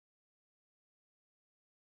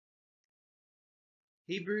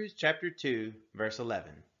Hebrews chapter 2, verse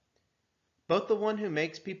 11. Both the one who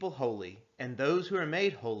makes people holy and those who are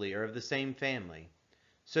made holy are of the same family.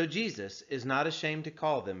 So Jesus is not ashamed to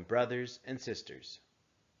call them brothers and sisters.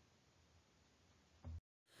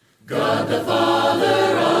 God the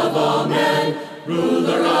Father of all men,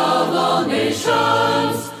 ruler of all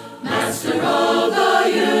nations, master of the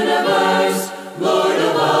universe, Lord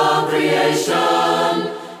of all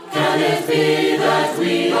creation, can it be that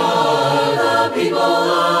we are the people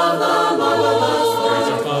of the Lord?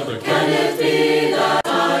 Can it be that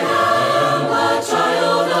I am a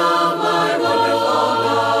child of my wonderful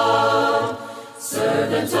God,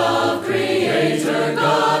 servant of Creator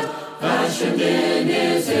God, fashioned in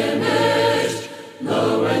His image,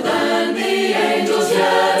 lower than the angels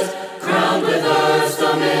yet, crowned with earth's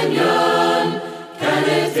dominion? Can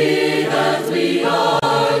it be that we are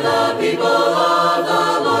the people of the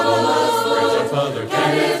Lord?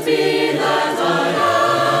 Can it be that I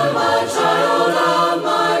am a child of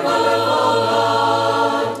my wonderful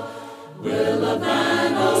God? Will of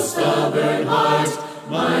man, O stubborn heart,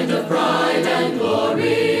 mind of pride and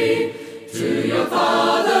glory, to your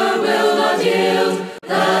Father will not yield?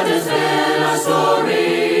 That has been our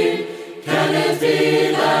story. Can it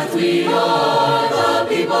be that we are the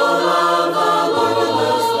people of the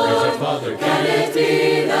Lord? Can it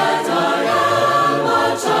be that I am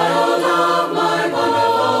a child of my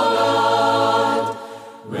wonderful God?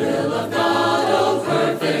 Will of God, O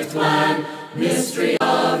perfect plan, mystery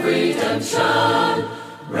of redemption,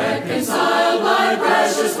 reconciled by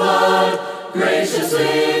precious blood,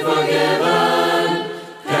 graciously forgiven.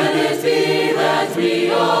 Can it be that we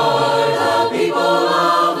are the people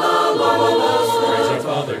of the Lord?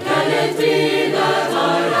 Can it be that I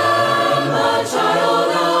am a child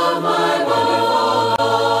of my wonderful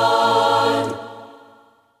God?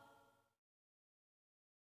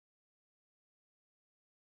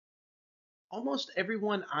 Almost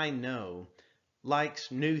everyone I know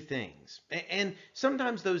likes new things. And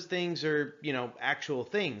sometimes those things are, actual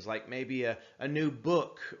things, like maybe a new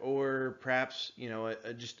book or perhaps,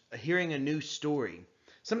 just hearing a new story.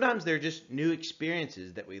 Sometimes they're just new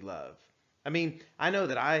experiences that we love. I mean, I know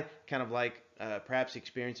that I kind of like perhaps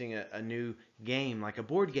experiencing a new game, like a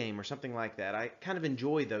board game or something like that. I kind of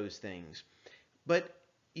enjoy those things. But,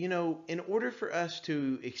 in order for us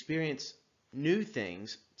to experience new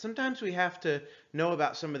things, sometimes we have to know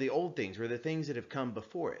about some of the old things or the things that have come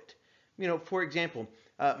before it. For example,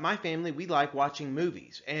 my family, we like watching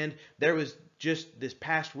movies. And there was just this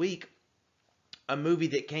past week a movie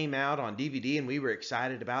that came out on DVD, and we were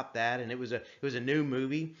excited about that, and it was a new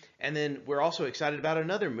movie. And then we're also excited about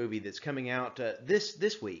another movie that's coming out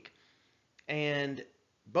this week. And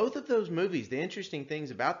both of those movies, the interesting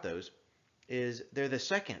things about those is they're the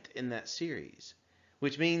second in that series,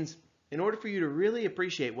 which means in order for you to really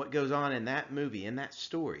appreciate what goes on in that movie, in that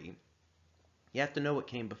story, you have to know what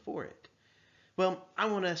came before it. Well, I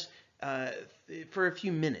want us, for a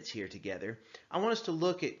few minutes here together, I want us to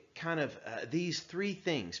look at kind of these three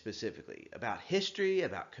things specifically about history,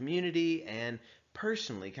 about community, and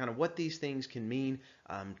personally, kind of what these things can mean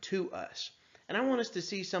to us. And I want us to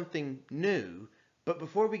see something new, but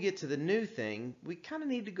before we get to the new thing, we kind of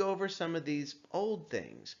need to go over some of these old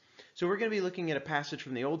things. So we're going to be looking at a passage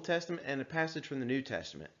from the Old Testament and a passage from the New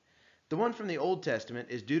Testament. The one from the Old Testament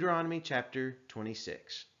is Deuteronomy chapter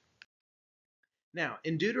 26. Now,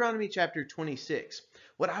 in Deuteronomy chapter 26,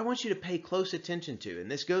 what I want you to pay close attention to,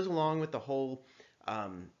 and this goes along with the whole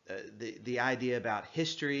the idea about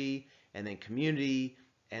history and then community,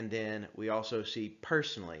 and then we also see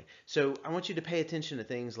personally. So I want you to pay attention to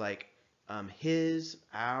things like his,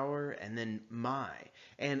 our, and then my,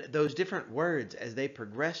 and those different words as they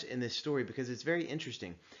progress in this story, because it's very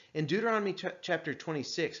interesting. In Deuteronomy chapter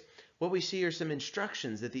 26, what we see are some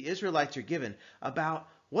instructions that the Israelites are given about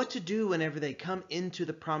what to do whenever they come into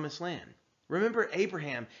the promised land. Remember,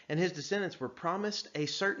 Abraham and his descendants were promised a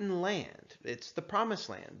certain land. It's the promised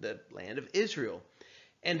land, the land of Israel.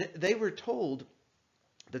 And they were told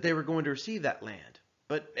that they were going to receive that land.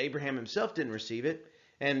 But Abraham himself didn't receive it,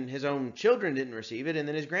 and his own children didn't receive it, and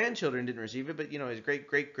then his grandchildren didn't receive it, but his great,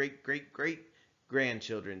 great, great, great, great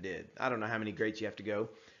grandchildren did. I don't know how many greats you have to go.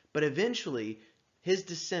 But eventually, his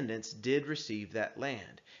descendants did receive that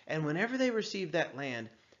land. And whenever they received that land,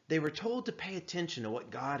 they were told to pay attention to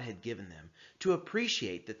what God had given them, to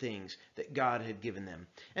appreciate the things that God had given them.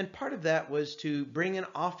 And part of that was to bring an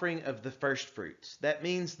offering of the first fruits. That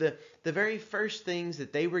means the very first things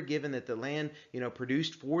that they were given, that the land,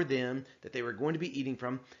 produced for them, that they were going to be eating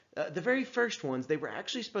from, The very first ones, they were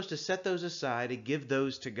actually supposed to set those aside and give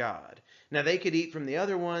those to God. Now, they could eat from the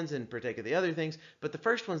other ones and partake of the other things, but the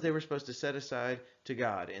first ones they were supposed to set aside to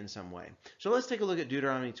God in some way. So let's take a look at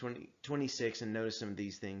Deuteronomy 26 and notice some of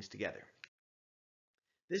these things together.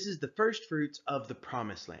 This is the first fruits of the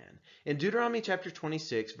promised land. In Deuteronomy chapter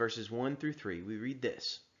 26, verses 1 through 3, we read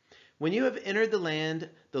this. When you have entered the land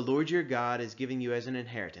the Lord your God is giving you as an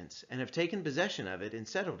inheritance, and have taken possession of it and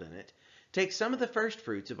settled in it, take some of the first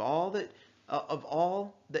fruits of all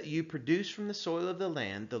that you produce from the soil of the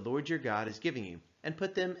land the Lord your God is giving you, and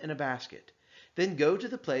put them in a basket. Then go to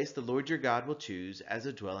the place the Lord your God will choose as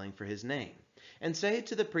a dwelling for his name, and say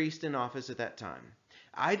to the priest in office at that time,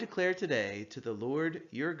 I declare today to the Lord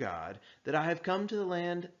your God that I have come to the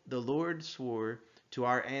land the Lord swore to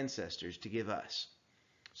our ancestors to give us.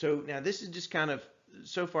 So now this is just kind of,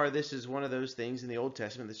 so far this is one of those things in the Old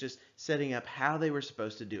Testament that's just setting up how they were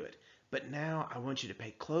supposed to do it. But now I want you to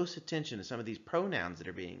pay close attention to some of these pronouns that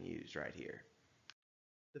are being used right here.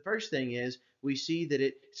 The first thing is we see that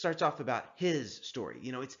it starts off about his story.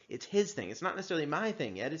 You know, it's his thing. It's not necessarily my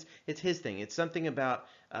thing yet. It's his thing. It's something about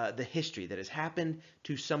the history that has happened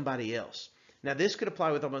to somebody else. Now this could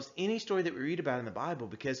apply with almost any story that we read about in the Bible,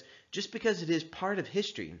 because just because it is part of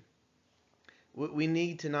history, we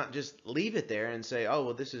need to not just leave it there and say, oh,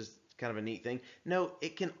 well, this is kind of a neat thing. No,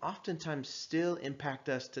 it can oftentimes still impact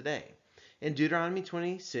us today. In Deuteronomy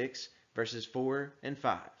 26, verses 4 and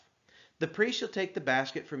 5, the priest shall take the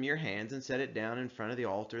basket from your hands and set it down in front of the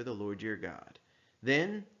altar of the Lord your God.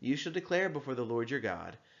 Then you shall declare before the Lord your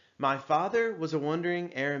God, my father was a wandering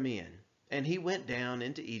Aramean, and he went down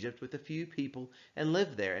into Egypt with a few people and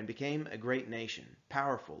lived there and became a great nation,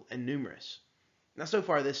 powerful and numerous. Now, so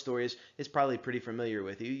far, this story is probably pretty familiar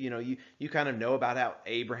with you. You know, you kind of know about how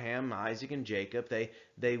Abraham, Isaac, and Jacob,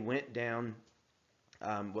 they went down,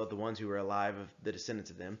 well, the ones who were alive, of the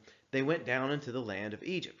descendants of them, they went down into the land of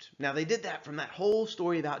Egypt. Now, they did that from that whole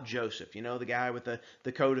story about Joseph, you know, the guy with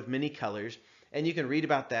the coat of many colors. And you can read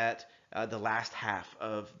about that the last half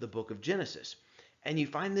of the book of Genesis. And you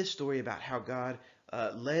find this story about how God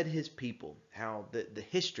led his people, how the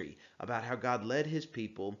history about how God led his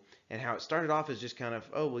people, and how it started off as just kind of,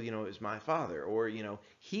 oh, well, you know, it was my father, or, you know,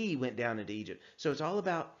 he went down into Egypt. So it's all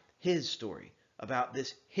about his story, about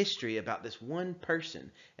this history, about this one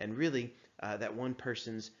person, and really that one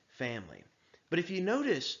person's family. But if you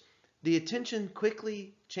notice, the attention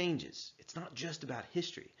quickly changes. It's not just about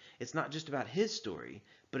history. It's not just about his story,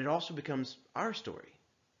 but it also becomes our story,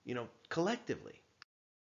 you know, collectively.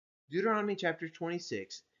 Deuteronomy chapter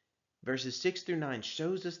 26, verses 6 through 9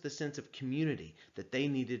 shows us the sense of community that they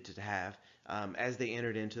needed to have as they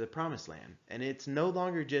entered into the promised land. And it's no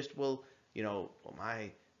longer just, well, you know, well,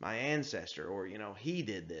 my ancestor, or, you know, he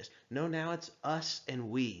did this. No, now it's us and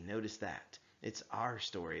we. Notice that. It's our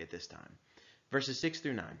story at this time. Verses 6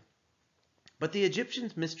 through 9. But the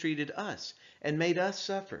Egyptians mistreated us and made us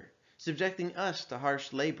suffer, subjecting us to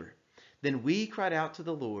harsh labor. Then we cried out to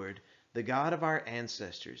the Lord, the God of our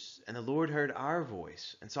ancestors, and the Lord heard our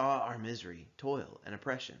voice and saw our misery, toil, and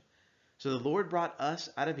oppression. So the Lord brought us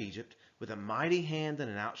out of Egypt with a mighty hand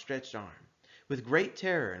and an outstretched arm, with great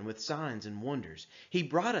terror and with signs and wonders. He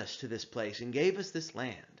brought us to this place and gave us this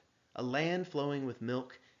land, a land flowing with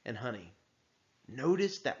milk and honey.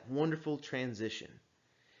 Notice that wonderful transition.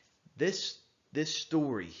 This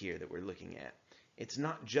story here that we're looking at, it's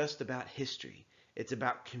not just about history. It's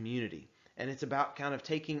about community. And it's about kind of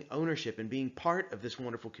taking ownership and being part of this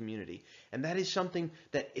wonderful community. And that is something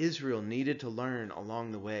that Israel needed to learn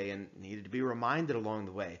along the way and needed to be reminded along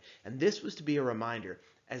the way. And this was to be a reminder.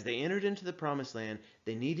 As they entered into the promised land,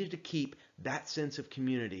 they needed to keep that sense of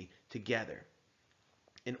community together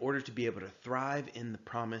in order to be able to thrive in the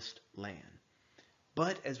promised land.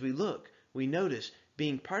 But as we look, we notice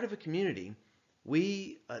being part of a community,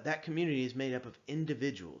 that community is made up of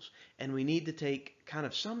individuals, and we need to take kind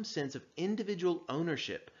of some sense of individual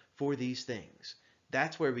ownership for these things.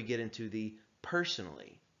 That's where we get into the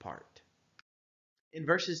personally part. In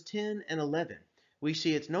verses 10 and 11, we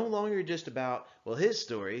see it's no longer just about, well, his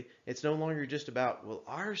story. It's no longer just about, well,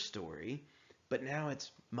 our story, but now it's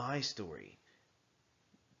my story.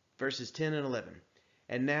 Verses 10 and 11.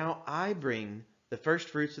 And now I bring the first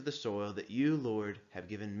fruits of the soil that you, Lord, have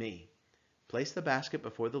given me. Place the basket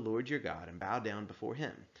before the Lord your God and bow down before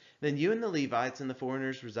him. Then you and the Levites and the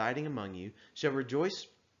foreigners residing among you shall rejoice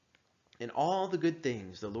in all the good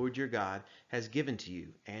things the Lord your God has given to you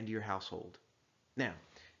and your household. Now,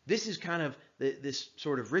 this is kind of this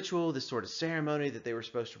sort of ritual, this sort of ceremony that they were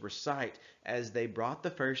supposed to recite as they brought the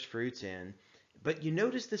first fruits in. But you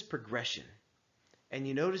notice this progression. And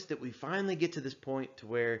you notice that we finally get to this point to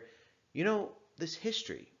where, you know, this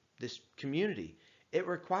history, this community, it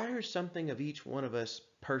requires something of each one of us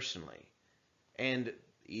personally. And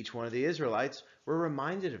each one of the Israelites were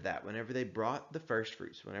reminded of that whenever they brought the first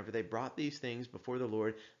fruits, whenever they brought these things before the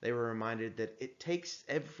Lord, they were reminded that it takes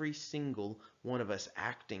every single one of us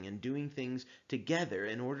acting and doing things together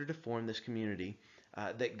in order to form this community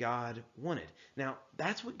that God wanted. Now,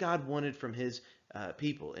 that's what God wanted from his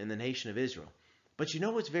people in the nation of Israel. But you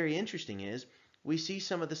know what's very interesting is we see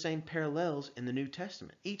some of the same parallels in the New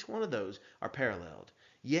Testament. Each one of those are paralleled.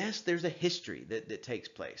 Yes, there's a history that takes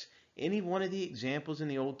place. Any one of the examples in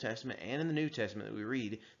the Old Testament and in the New Testament that we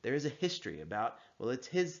read, there is a history about, well, it's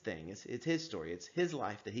his thing, it's his story, it's his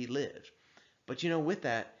life that he lived. But you know, with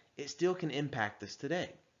that, it still can impact us today.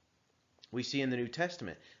 We see in the New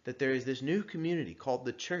Testament that there is this new community called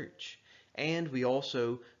the church. And we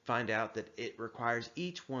also find out that it requires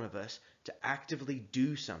each one of us to actively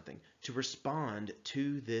do something, to respond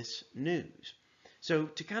to this news. So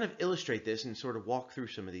to kind of illustrate this and sort of walk through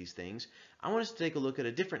some of these things, I want us to take a look at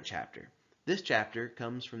a different chapter. This chapter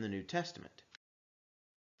comes from the New Testament.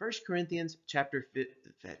 1 Corinthians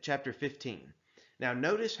chapter 15. Now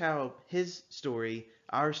notice how his story,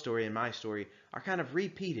 our story, and my story are kind of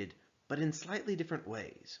repeated, but in slightly different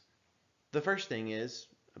ways. The first thing is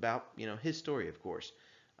about, his story, of course.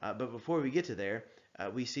 But before we get to there,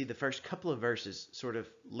 we see the first couple of verses sort of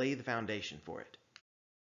lay the foundation for it.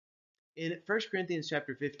 In 1 Corinthians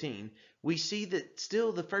chapter 15, we see that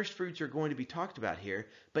still the first fruits are going to be talked about here,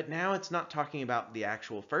 but now it's not talking about the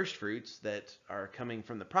actual first fruits that are coming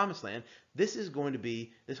from the promised land. This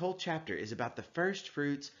whole chapter is about the first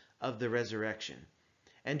fruits of the resurrection.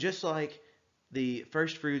 And just like the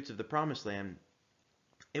first fruits of the promised land,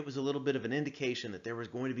 it was a little bit of an indication that there was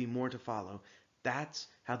going to be more to follow. That's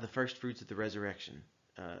how the first fruits of the resurrection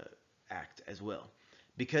act as well.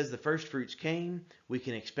 Because the first fruits came, we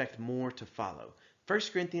can expect more to follow. 1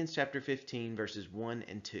 Corinthians chapter 15, verses 1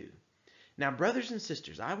 and 2. Now, brothers and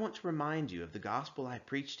sisters, I want to remind you of the gospel I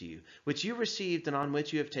preached to you, which you received and on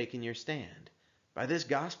which you have taken your stand. By this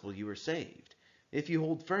gospel you were saved, if you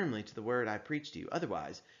hold firmly to the word I preached to you.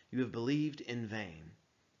 Otherwise, you have believed in vain.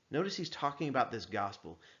 Notice he's talking about this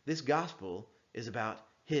gospel. This gospel is about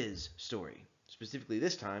his story. Specifically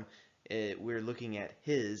this time, we're looking at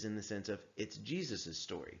his in the sense of it's Jesus'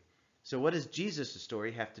 story. So what does Jesus'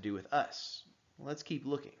 story have to do with us? Well, let's keep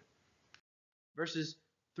looking. Verses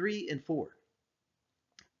 3 and 4.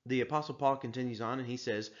 The Apostle Paul continues on and he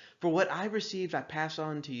says, "For what I received I pass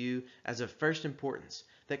on to you as of first importance,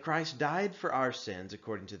 that Christ died for our sins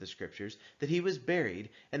according to the Scriptures, that he was buried,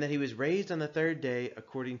 and that he was raised on the third day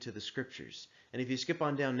according to the Scriptures." And if you skip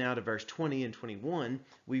on down now to verse 20 and 21,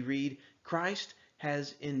 we read, "Christ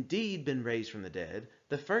has indeed been raised from the dead,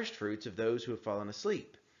 the first fruits of those who have fallen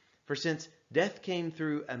asleep. For since death came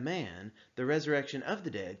through a man, the resurrection of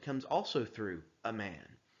the dead comes also through a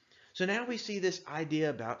man." So now we see this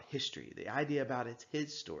idea about history, the idea about it's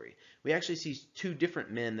his story. We actually see two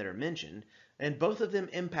different men that are mentioned, and both of them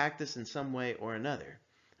impact us in some way or another.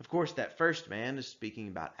 Of course, that first man is speaking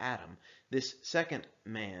about Adam. This second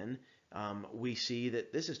man, we see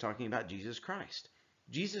that this is talking about Jesus Christ.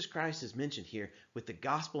 Jesus Christ is mentioned here with the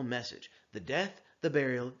gospel message, the death, the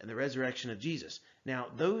burial, and the resurrection of Jesus. Now,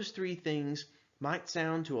 those three things might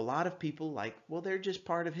sound to a lot of people like, well, they're just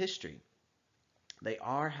part of history. They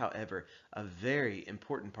are, however, a very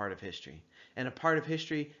important part of history, and a part of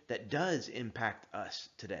history that does impact us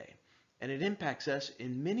today. And it impacts us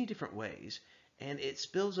in many different ways, and it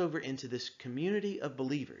spills over into this community of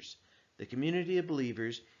believers, the community of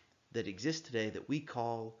believers that exists today that we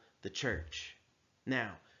call the church.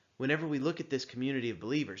 Now, whenever we look at this community of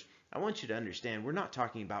believers, I want you to understand we're not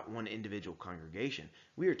talking about one individual congregation.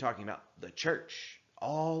 We are talking about the church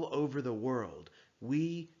all over the world.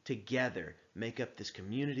 We together make up this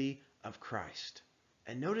community of Christ.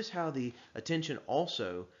 And notice how the attention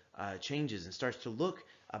also changes and starts to look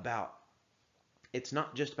about, it's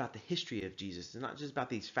not just about the history of Jesus, it's not just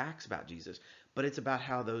about these facts about Jesus, but it's about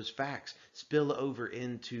how those facts spill over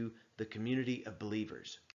into the community of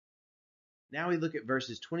believers. Now we look at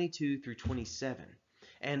verses 22 through 27.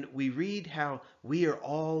 And we read how we are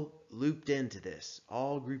all looped into this,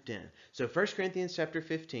 all grouped in. So 1 Corinthians chapter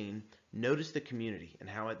 15, notice the community and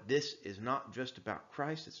how this is not just about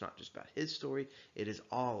Christ, it's not just about his story, it is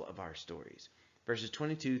all of our stories. Verses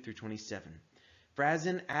 22 through 27. "For as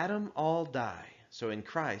in Adam all die, so in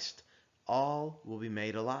Christ all will be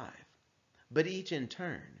made alive, but each in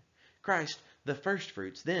turn. Christ the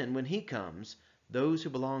firstfruits, then when he comes, those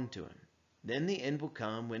who belong to him. Then the end will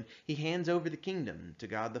come when he hands over the kingdom to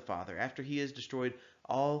God the Father, after he has destroyed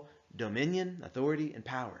all dominion, authority, and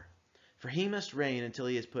power. For he must reign until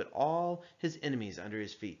he has put all his enemies under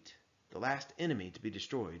his feet. The last enemy to be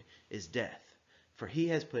destroyed is death, for he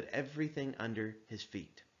has put everything under his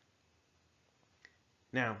feet.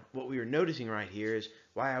 Now, what we are noticing right here is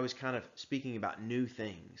why I was kind of speaking about new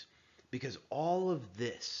things. Because all of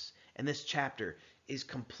this and this chapter is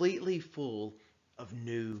completely full of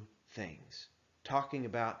new things. Talking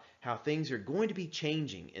about how things are going to be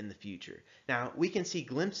changing in the future. Now, we can see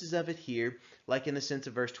glimpses of it here, like in the sense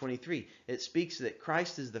of verse 23. It speaks that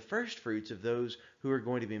Christ is the first fruits of those who are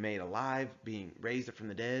going to be made alive, being raised up from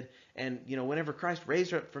the dead. And, whenever Christ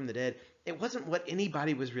raised up from the dead, it wasn't what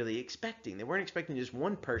anybody was really expecting. They weren't expecting just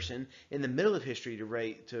one person in the middle of history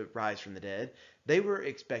to rise from the dead. They were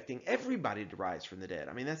expecting everybody to rise from the dead.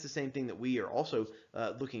 I mean, that's the same thing that we are also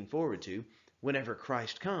looking forward to. Whenever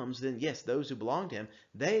Christ comes, then yes, those who belong to him,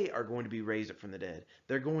 they are going to be raised up from the dead.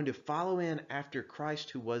 They're going to follow in after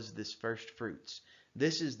Christ, who was this first fruits.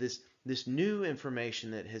 This is this new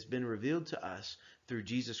information that has been revealed to us through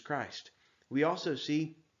Jesus Christ. We also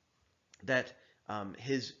see that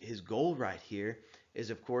his goal right here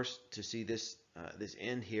is, of course, to see this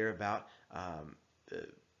end here about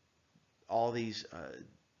all these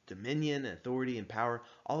dominion, authority, and power,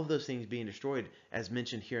 all of those things being destroyed, as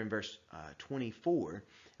mentioned here in verse 24.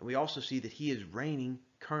 And we also see that he is reigning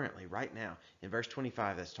currently, right now. In verse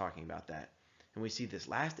 25, that's talking about that. And we see this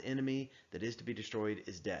last enemy that is to be destroyed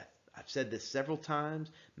is death. I've said this several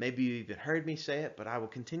times. Maybe you even heard me say it, but I will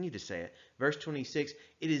continue to say it. Verse 26,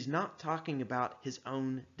 it is not talking about his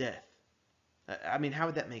own death. I mean, how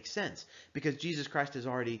would that make sense? Because Jesus Christ has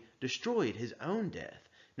already destroyed his own death.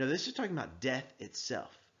 No, this is talking about death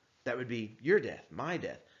itself. That would be your death, my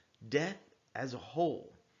death. Death as a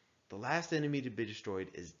whole. The last enemy to be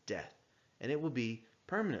destroyed is death. And it will be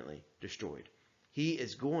permanently destroyed. He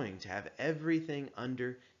is going to have everything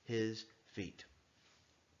under his feet.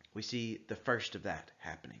 We see the first of that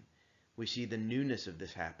happening. We see the newness of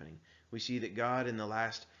this happening. We see that God in the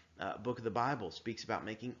last book of the Bible speaks about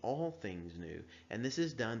making all things new. And this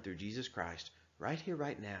is done through Jesus Christ right here,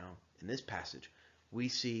 right now, in this passage. We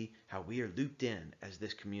see how we are looped in as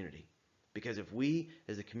this community. Because if we,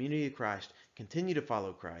 as the community of Christ, continue to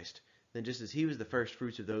follow Christ, then just as he was the first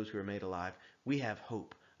fruits of those who are made alive, we have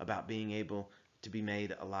hope about being able to be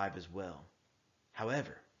made alive as well.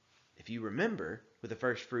 However, if you remember with the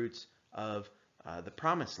first fruits of the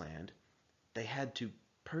promised land, they had to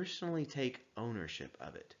personally take ownership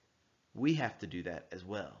of it. We have to do that as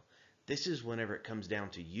well. This is whenever it comes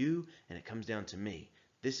down to you and it comes down to me.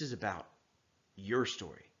 This is about your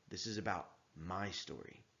story. This is about my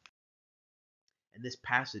story. And this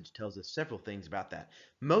passage tells us several things about that,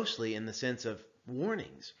 mostly in the sense of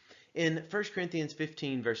warnings. In 1 Corinthians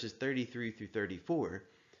 15, verses 33 through 34,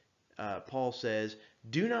 Paul says,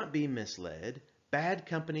 "Do not be misled. Bad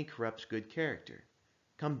company corrupts good character.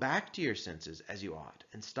 Come back to your senses as you ought,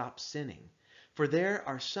 and stop sinning. For there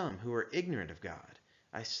are some who are ignorant of God.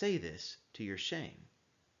 I say this to your shame."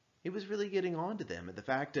 He was really getting on to them at the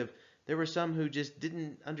fact of there were some who just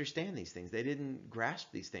didn't understand these things. They didn't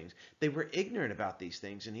grasp these things. They were ignorant about these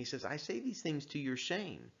things. And he says, I say these things to your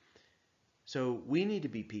shame. So we need to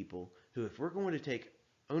be people who, if we're going to take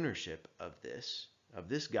ownership of this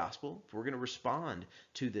gospel, if we're going to respond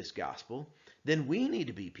to this gospel, then we need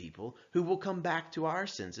to be people who will come back to our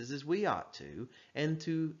senses as we ought to, and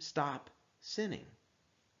to stop sinning.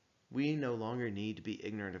 We no longer need to be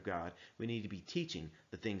ignorant of God. We need to be teaching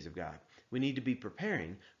the things of God. We need to be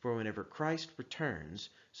preparing for whenever Christ returns,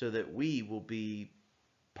 so that we will be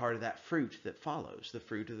part of that fruit that follows, the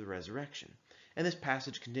fruit of the resurrection. And this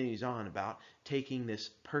passage continues on about taking this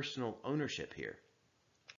personal ownership here.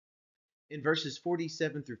 In verses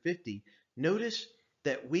 47 through 50, notice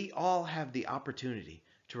that we all have the opportunity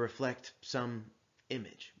to reflect some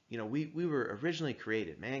image. We were originally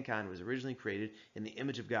created. Mankind was originally created in the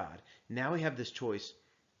image of God. Now we have this choice.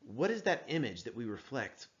 What is that image that we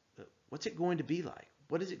reflect? What's it going to be like?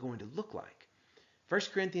 What is it going to look like? 1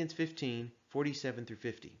 Corinthians 15, 47 through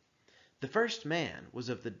 50. The first man was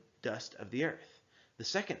of the dust of the earth. The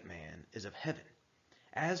second man is of heaven.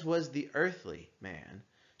 As was the earthly man,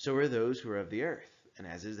 so are those who are of the earth. And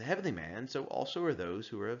as is the heavenly man, so also are those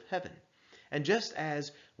who are of heaven. And just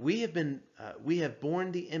as we have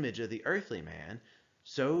borne the image of the earthly man,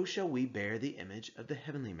 so shall we bear the image of the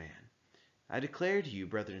heavenly man. I declare to you,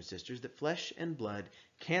 brothers and sisters, that flesh and blood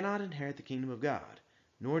cannot inherit the kingdom of God,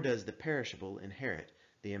 nor does the perishable inherit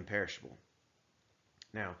the imperishable.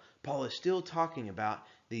 Now, Paul is still talking about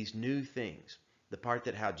these new things. The part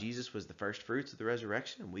that how Jesus was the first fruits of the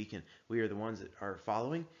resurrection, and we are the ones that are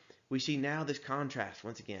following. We see now this contrast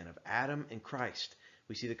once again of Adam and Christ.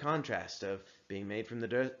 We see the contrast of being made from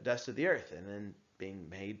the dust of the earth and then being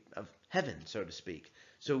made of heaven, so to speak.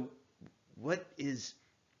 So what is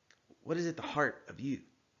at the heart of you?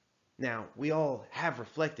 Now, we all have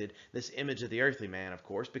reflected this image of the earthly man, of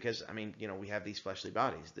course, because, we have these fleshly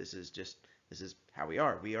bodies. This is how we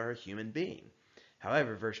are. We are a human being.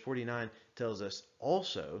 However, verse 49 tells us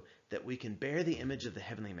also that we can bear the image of the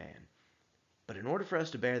heavenly man. But in order for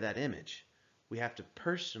us to bear that image, we have to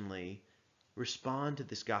personally respond to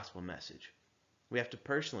this gospel message. We have to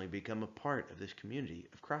personally become a part of this community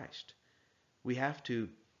of Christ. We have to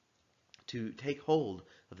take hold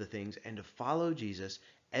of the things and to follow Jesus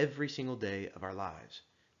every single day of our lives,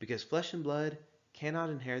 because flesh and blood cannot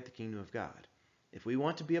inherit the kingdom of God. If we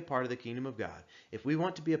want to be a part of the kingdom of God, if we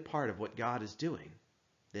want to be a part of what God is doing,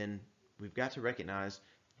 then we've got to recognize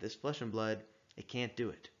this flesh and blood, it can't do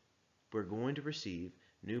it. We're going to receive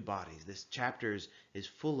new bodies. This chapter is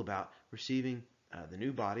full about receiving the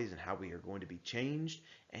new bodies and how we are going to be changed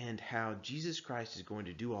and how Jesus Christ is going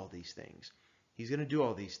to do all these things. He's going to do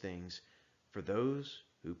all these things for those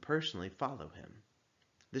who personally follow him.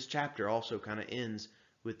 This chapter also kind of ends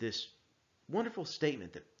with this wonderful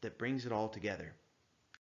statement that brings it all together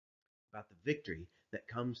about the victory that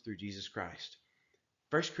comes through Jesus Christ.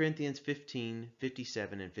 1 Corinthians 15,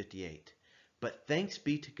 57 and 58. But thanks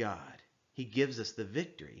be to God, he gives us the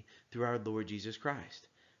victory through our Lord Jesus Christ.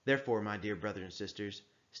 Therefore, my dear brothers and sisters,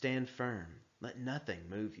 stand firm. Let nothing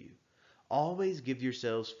move you. Always give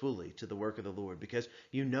yourselves fully to the work of the Lord, because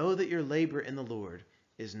you know that your labor in the Lord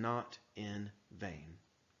is not in vain.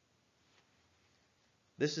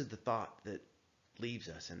 This is the thought that leaves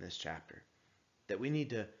us in this chapter, that we need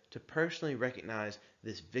to personally recognize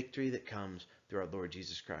this victory that comes through our Lord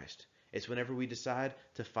Jesus Christ. It's whenever we decide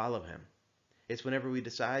to follow him. It's whenever we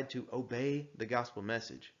decide to obey the gospel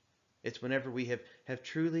message. It's whenever we have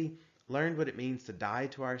truly learned what it means to die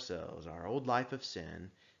to ourselves, our old life of sin,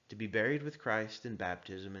 to be buried with Christ in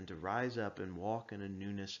baptism, and to rise up and walk in a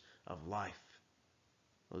newness of life.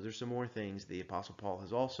 Those are some more things the Apostle Paul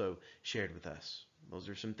has also shared with us. Those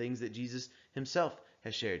are some things that Jesus himself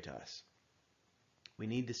has shared to us. We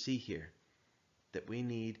need to see here that we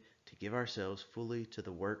need to give ourselves fully to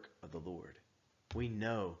the work of the Lord. We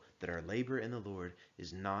know that our labor in the Lord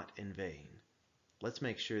is not in vain. Let's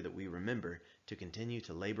make sure that we remember to continue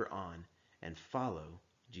to labor on and follow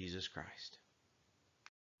Jesus Christ.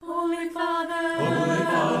 Holy Father, Holy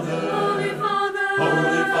Father, Holy Father,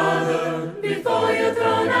 Holy Father, before your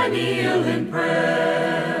throne I kneel in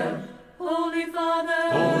prayer. Holy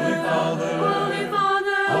Father, Holy Father, Holy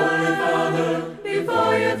Father, Holy Father,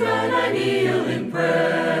 before your throne I kneel in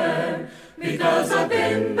prayer. Because I've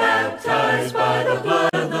been baptized by the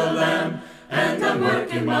blood of the Lamb, and I'm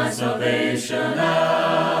working my salvation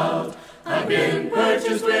out. I've been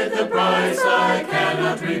purchased with a price I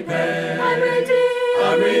cannot repay. I'm redeemed.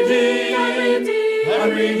 I'm redeemed, I'm redeemed, I'm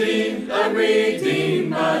redeemed, I'm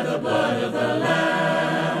redeemed by the blood of the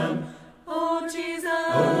Lamb. Oh Jesus,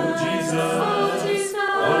 oh Jesus, oh Jesus,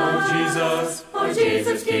 oh Jesus, oh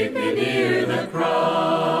Jesus, keep me near the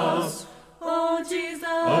cross. Oh Jesus,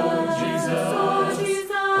 oh Jesus, oh Jesus,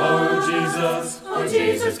 oh Jesus, oh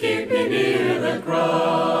Jesus, keep me near the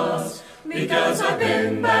cross. Because I've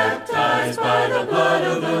been baptized by the blood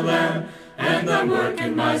of the Lamb, and I'm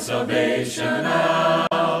working my salvation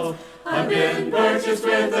out. I've been purchased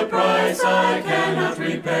with a price I cannot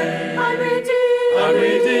repay. I'm redeemed, I'm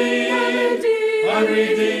redeemed, I'm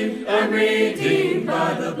redeemed, I'm redeemed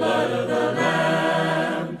by the blood of the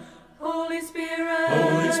Lamb. Holy Spirit,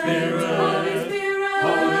 Holy Spirit, Holy Spirit,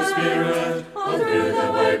 Holy Spirit, all through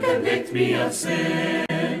the word convict me of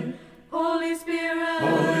sin. Holy Spirit,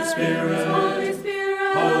 Holy Spirit, Holy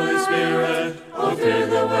Spirit, Holy Spirit, all through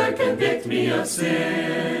the word convict me of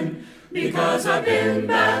sin. Because I've been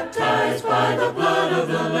baptized by the blood of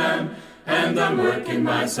the Lamb, and I'm working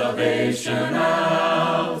my salvation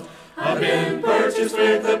out. I've been purchased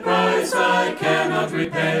with a price I cannot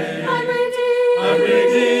repay. I'm redeemed, I'm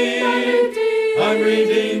redeemed, I'm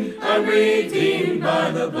redeemed, I'm redeemed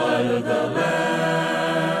by the blood of the Lamb.